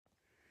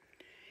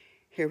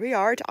Here we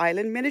are at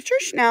Island Miniature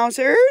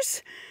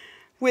Schnauzers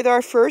with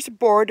our first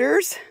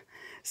boarders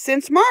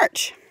since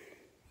March.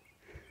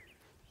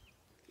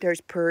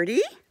 There's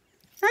Purdy.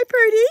 Hi,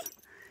 Purdy.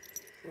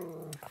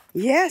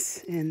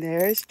 Yes, and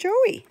there's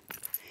Joey.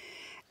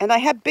 And I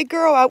have Big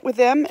Girl out with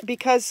them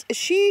because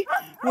she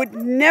would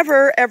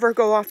never, ever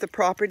go off the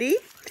property.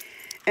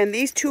 And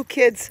these two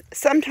kids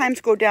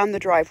sometimes go down the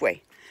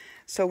driveway.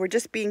 So we're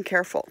just being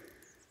careful.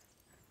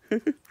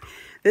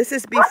 This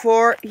is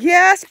before,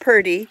 yes,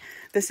 Purdy.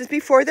 This is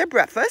before their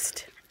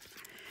breakfast.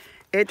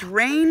 It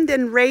rained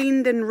and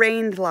rained and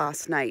rained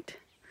last night.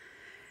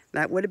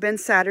 That would have been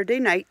Saturday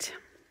night.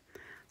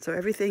 So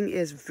everything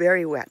is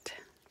very wet.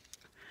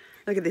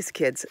 Look at these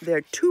kids.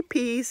 They're two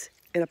peas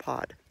in a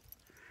pod.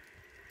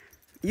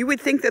 You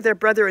would think that they're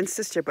brother and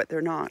sister, but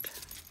they're not.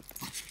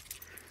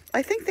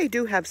 I think they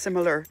do have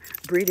similar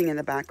breeding in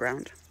the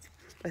background.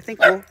 I think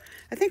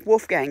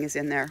Wolfgang is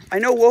in there. I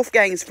know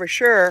Wolfgang is for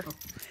sure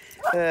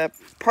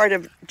part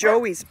of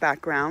Joey's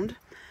background,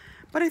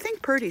 but I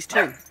think Purdy's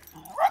too.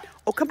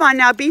 Oh, come on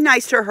now, be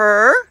nice to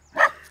her.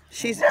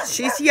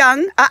 She's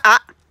young.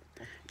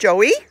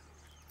 Joey.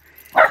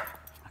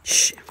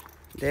 Shh.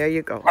 There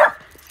you go.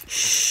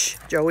 Shh,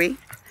 Joey.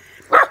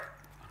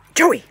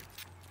 Joey.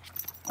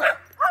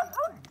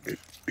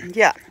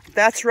 Yeah,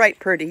 that's right,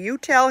 Purdy. You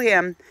tell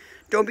him,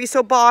 don't be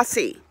so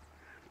bossy.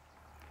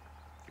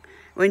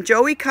 When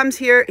Joey comes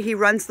here, he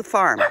runs the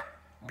farm,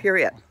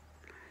 period.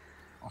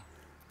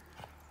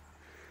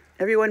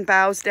 Everyone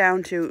bows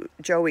down to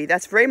Joey.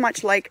 That's very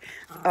much like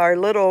our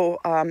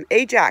little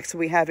Ajax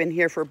we have in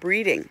here for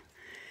breeding.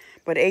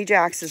 But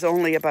Ajax is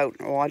only about,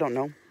 oh, I don't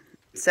know,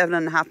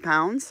 7.5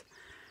 pounds.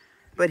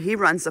 But he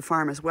runs the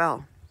farm as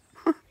well.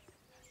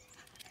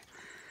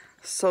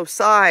 So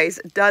size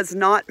does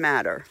not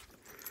matter.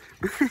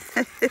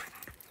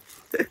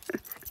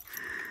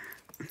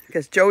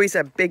 Because Joey's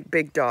a big,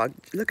 big dog.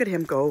 Look at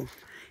him go.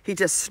 He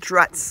just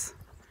struts.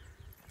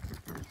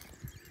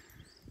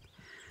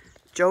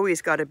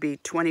 Joey's got to be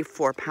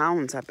 24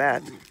 pounds, I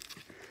bet.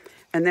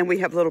 And then we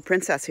have little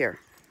Princess here.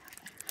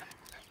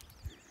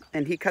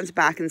 And he comes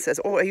back and says,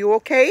 oh, are you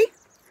okay?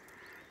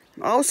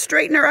 I'll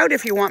straighten her out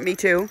if you want me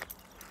to.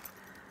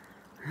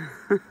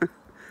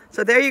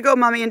 So there you go,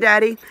 Mommy and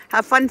Daddy.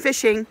 Have fun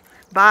fishing.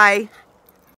 Bye.